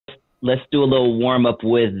let's do a little warm up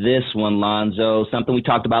with this one, Lonzo. Something we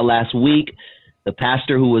talked about last week. The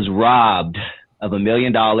pastor who was robbed of $1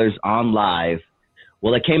 million on live.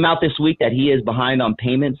 Well, it came out this week that he is behind on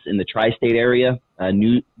payments in the tri-state area. A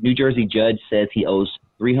New Jersey judge says he owes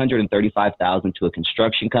 $335,000 to a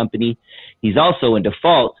construction company. He's also in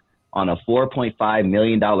default on a $4.5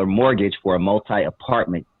 million mortgage for a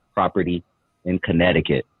multi-apartment property in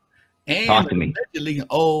Connecticut. And talk to me. Allegedly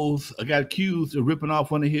owes, got accused of ripping off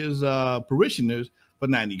one of his parishioners for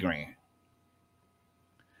 90 grand.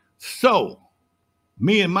 So,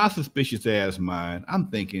 me and my suspicious ass mind, I'm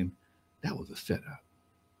thinking that was a setup.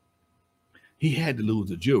 He had to lose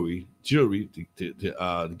the jury to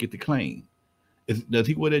get the claim. Does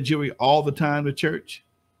he wear that jury all the time to church?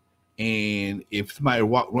 And if somebody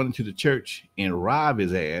run into the church and rob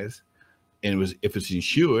his ass, and if it's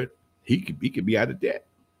insured, he could be out of debt.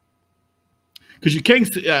 Because you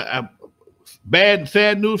can't, bad and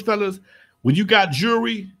sad news, fellas, when you got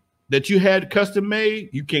jewelry that you had custom made,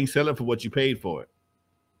 you can't sell it for what you paid for it.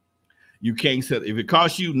 You can't sell it. If it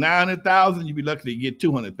costs you $900,000, you'd be lucky to get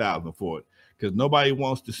 $200,000 for it, because nobody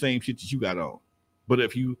wants the same shit that you got on. But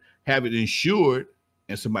if you have it insured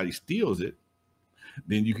and somebody steals it,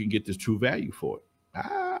 then you can get this true value for it.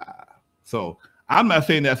 So I'm not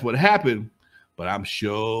saying that's what happened, but I'm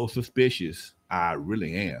sure suspicious. I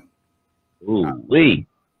really am. Ooh-wee.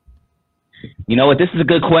 You know what? This is a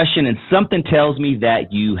good question, and something tells me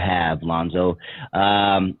that you have, Lonzo.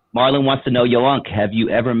 Marlon wants to know, yo, Unc, have you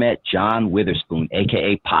ever met John Witherspoon,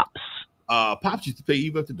 a.k.a. Pops? Pops used to play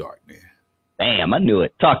Eve After Dark, man. Damn, I knew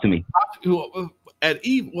it. Talk to me. Pops, at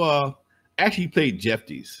Eve, actually he played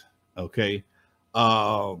Jeffties, okay?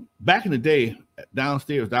 Back in the day,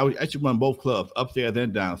 downstairs, I actually run both clubs, upstairs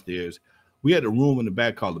and downstairs. We had a room in the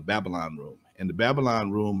back called the Babylon Room. In the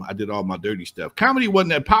Babylon Room, I did all my dirty stuff. Comedy wasn't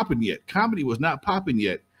that popping yet. Comedy was not popping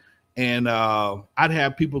yet. And I'd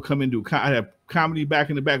have people come into, I'd have comedy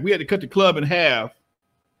back in the back. We had to cut the club in half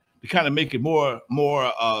to kind of make it more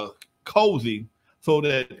cozy, so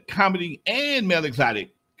that comedy and male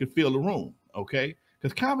exotic could fill the room, okay?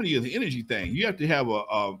 Because comedy is an energy thing. You have to have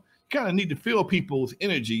kind of need to feel people's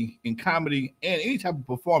energy in comedy and any type of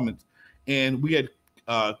performance. And we had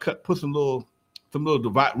put some little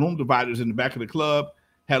room dividers in the back of the club,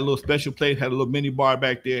 had a little special place, had a little mini bar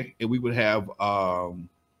back there, and we would have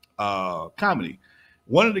comedy.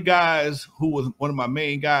 One of the guys who was one of my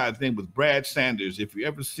main guys, his name was Brad Sanders. If you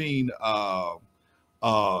ever seen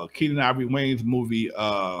Keenen Ivory Wayne's movie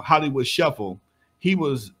Hollywood Shuffle, he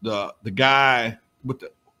was the guy with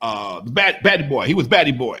the baddie boy. He was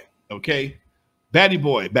baddie boy, okay? Baddie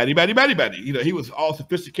boy, baddie. You know, he was all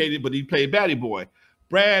sophisticated, but he played baddie boy.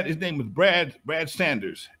 Brad, his name was Brad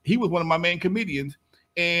Sanders. He was one of my main comedians,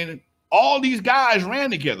 and all these guys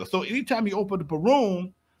ran together. So anytime he opened up a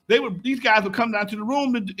room, these guys would come down to the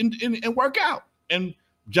room and work out. And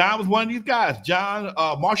John was one of these guys. John,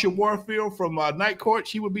 Marsha Warfield from Night Court,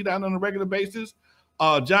 she would be down on a regular basis.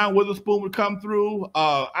 John Witherspoon would come through.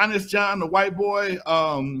 Honest John, the white boy,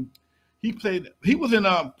 he was in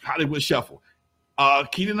Hollywood Shuffle.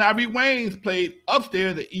 Keenen Ivory Wayne's played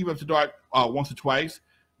upstairs at Eve After Dark once or twice.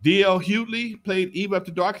 D.L. Hughley played Eve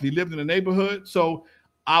After Dark. He lived in the neighborhood. So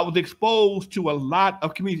I was exposed to a lot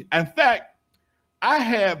of comedians. In fact, I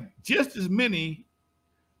have just as many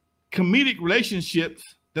comedic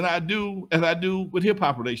relationships as I do with hip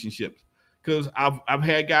hop relationships. Because I've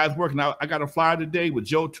had guys working out. I got a flyer today with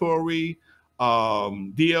Joe Torre, D.L.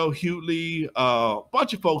 Hughley, a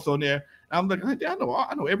bunch of folks on there. I'm like, I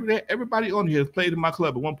know everybody on here has played in my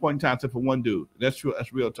club at one point in time, except for one dude. That's true.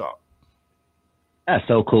 That's real talk. That's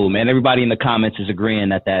so cool, man. Everybody in the comments is agreeing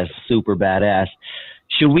that that's super badass.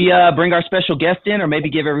 Should we bring our special guest in, or maybe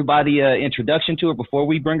give everybody an introduction to her before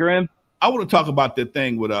we bring her in? I want to talk about that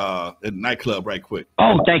thing with the nightclub right quick.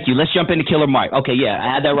 Oh, thank you. Let's jump into Killer Mike. Okay, yeah,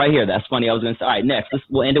 I had that right here. That's funny. I was going to say, all right, next,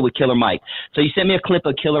 we'll end it with Killer Mike. So you sent me a clip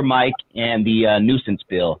of Killer Mike and the nuisance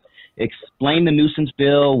bill. Explain the nuisance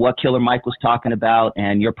bill, what Killer Mike was talking about,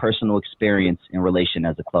 and your personal experience in relation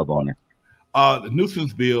as a club owner. The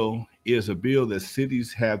nuisance bill is a bill that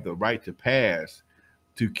cities have the right to pass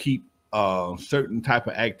to keep certain type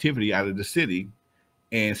of activity out of the city,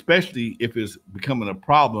 and especially if it's becoming a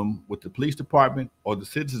problem with the police department or the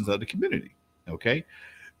citizens of the community, okay?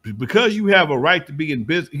 Because you have a right to be in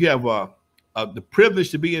business, you have the privilege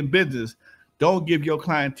to be in business, don't give your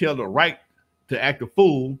clientele the right to act a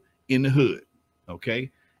fool in the hood,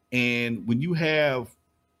 okay? And when you have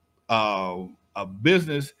a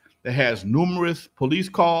business that has numerous police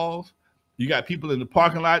calls, you got people in the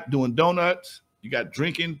parking lot doing donuts, you got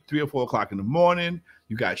drinking 3 or 4 o'clock in the morning,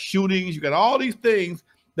 you got shootings, you got all these things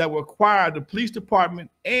that will require the police department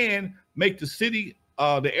and make the city,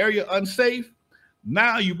 the area unsafe,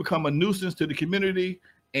 now you become a nuisance to the community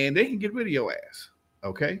and they can get rid of your ass.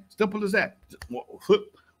 Okay? Simple as that.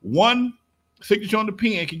 One signature on the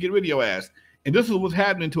pen can get rid of your ass. And this is what's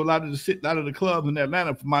happening to a lot of the clubs in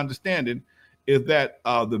Atlanta, from my understanding, is that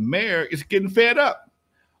the mayor is getting fed up.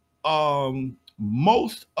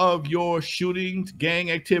 Most of your shootings, gang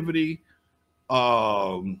activity,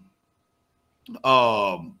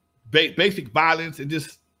 basic violence, and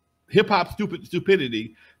just hip-hop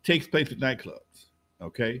stupidity takes place at nightclubs.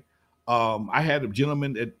 Okay? I had a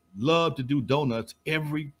gentleman that loved to do donuts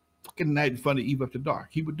every fucking night in front of Eve After Dark.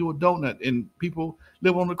 He would do a donut, and people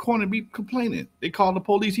live on the corner and be complaining. They call the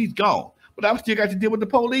police, he's gone. But I've still got to deal with the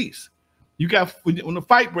police. You got, when the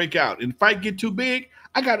fight break out and the fight get too big,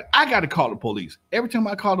 I got to call the police. Every time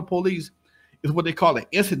I call the police, it's what they call an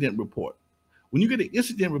incident report. When you get an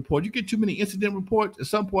incident report, you get too many incident reports. At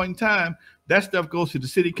some point in time, that stuff goes to the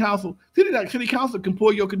city council. City council can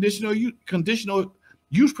pull your conditional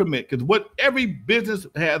use permit, because what every business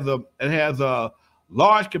has a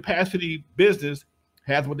large capacity business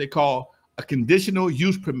has what they call a conditional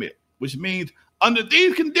use permit, which means under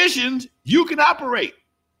these conditions you can operate.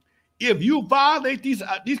 If you violate these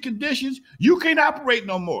conditions, you can't operate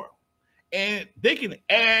no more. And they can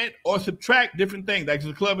add or subtract different things. Like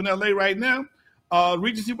the club in LA right now,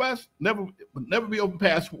 Regency West, never be open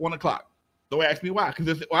past 1 o'clock. Don't ask me why,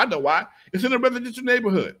 because I know why. It's in a residential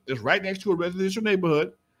neighborhood. It's right next to a residential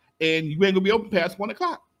neighborhood, and you ain't gonna be open past 1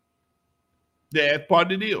 o'clock. That's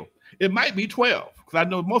part of the deal. It might be 12, because I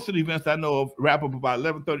know most of the events I know of wrap up about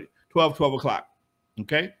 11:30, 12 o'clock.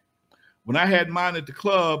 Okay. When I had mine at the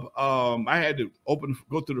club, I had to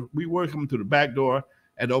we were coming through the back door,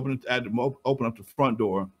 and open up the front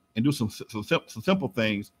door and do some simple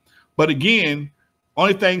things. But again,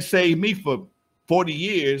 only thing saved me for 40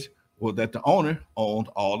 years was that the owner owned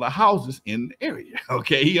all the houses in the area.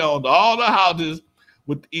 Okay, he owned all the houses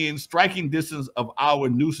within striking distance of our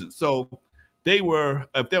nuisance. So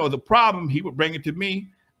if there was a problem, he would bring it to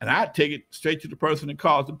me, and I'd take it straight to the person that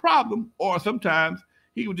caused the problem. Or sometimes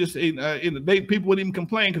he would just, people wouldn't even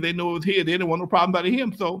complain because they knew it was here. They didn't want no problem out of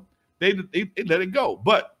him, so they let it go.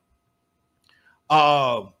 But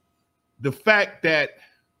the fact that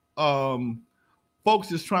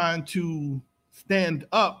folks is trying to stand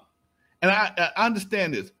up, and I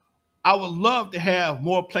understand this. I would love to have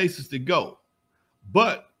more places to go,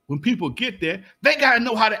 but when people get there, they got to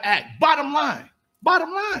know how to act. Bottom line.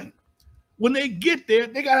 When they get there,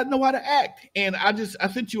 they got to know how to act. And I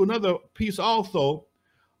sent you another piece also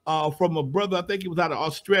from a brother, I think he was out of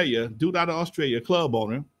Australia, club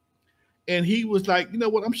owner. And he was like, you know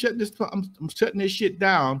what, I'm shutting this shit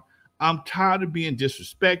down. I'm tired of being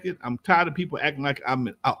disrespected. I'm tired of people acting like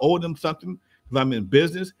I owe them something because I'm in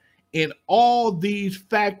business. And all these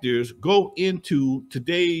factors go into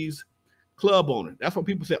today's club owner. That's what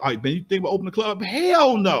people say, all right, man, you think about opening a club?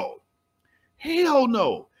 Hell no.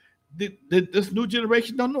 This new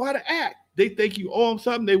generation don't know how to act. They think you owe them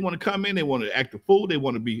something. They want to come in. They want to act a fool. They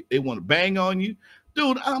want to bang on you.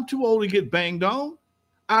 Dude, I'm too old to get banged on.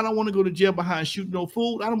 I don't want to go to jail behind shooting no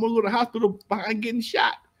fool. I don't want to go to the hospital behind getting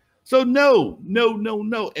shot. So no.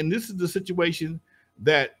 And this is the situation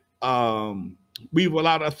that we've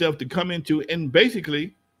allowed ourselves to come into. And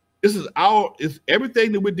basically, it's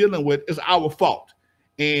everything that we're dealing with is our fault.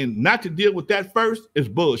 And not to deal with that first is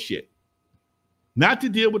bullshit. Not to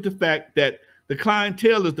deal with the fact that the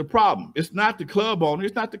clientele is the problem. It's not the club owner.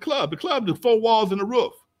 It's not the club. The club is 4 walls and a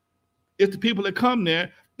roof. It's the people that come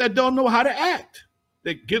there that don't know how to act.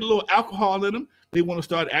 They get a little alcohol in them. They want to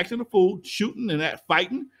start acting a fool, shooting and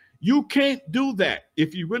fighting. You can't do that.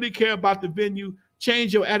 If you really care about the venue,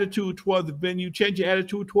 change your attitude toward the venue. Change your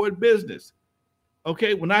attitude toward business.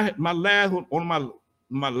 Okay, when I had one of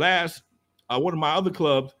my other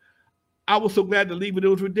clubs, I was so glad to leave it. It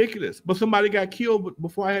was ridiculous. But somebody got killed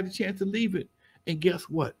before I had a chance to leave it. And guess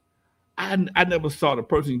what? I never saw the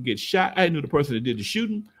person get shot. I knew the person that did the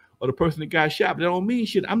shooting or the person that got shot, but that don't mean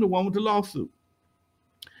shit. I'm the one with the lawsuit.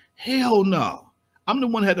 Hell no. I'm the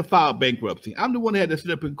one that had to file bankruptcy. I'm the one that had to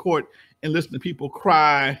sit up in court and listen to people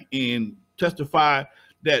cry and testify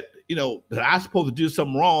that, that I'm supposed to do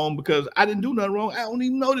something wrong because I didn't do nothing wrong. I don't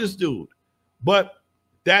even know this dude. But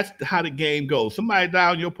that's how the game goes. Somebody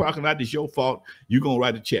died in your parking lot, it's your fault. You're going to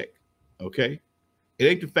write a check, okay? It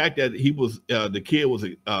ain't the fact that he was, the kid was,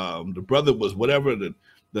 the brother was whatever, the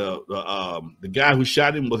guy who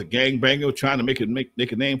shot him was a gangbanger trying to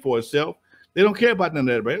make a name for himself. They don't care about none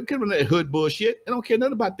of that, right? They don't care about that hood bullshit. They don't care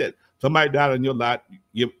nothing about that. Somebody died on your lot,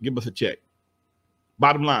 give us a check.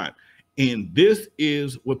 Bottom line. And this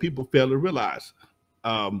is what people fail to realize.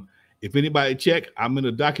 If anybody check, I'm in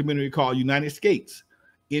a documentary called United Skates.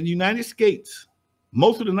 In the United States,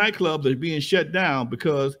 most of the nightclubs are being shut down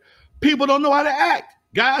because people don't know how to act.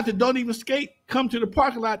 Guys that don't even skate come to the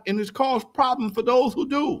parking lot, and it's caused problems for those who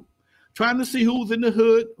do. Trying to see who's in the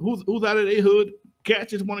hood, who's out of their hood.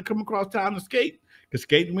 Cats just want to come across town to skate because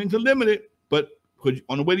skating rings are limited. But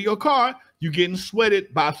on the way to your car, you're getting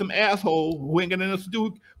sweated by some asshole who ain't got nothing else to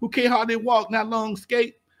do, who can't hardly walk, not long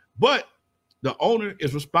skate. But the owner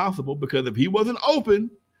is responsible because if he wasn't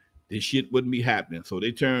open, this shit wouldn't be happening. So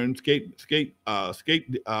they turned different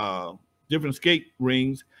skate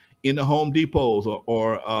rings into Home Depots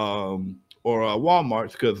or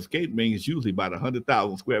Walmarts, because the skate ring is usually about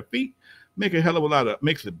 100,000 square feet. Make a hell of a lot of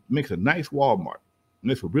makes a nice Walmart,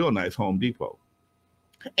 makes a real nice Home Depot.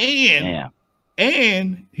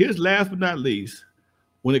 And here's last but not least,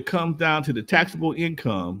 when it comes down to the taxable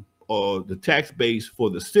income or the tax base for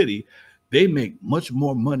the city, they make much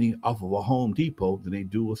more money off of a Home Depot than they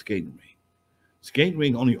do a skating ring. Skating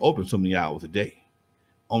ring only open so many hours a day.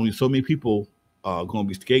 Only so many people are going to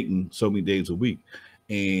be skating so many days a week.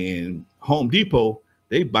 And Home Depot,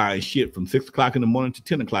 they buy shit from 6 o'clock in the morning to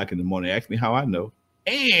 10 o'clock in the morning. Ask me how I know.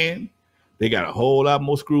 And they got a whole lot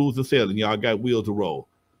more screws to sell, and y'all got wheels to roll.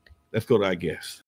 Let's go to our guest.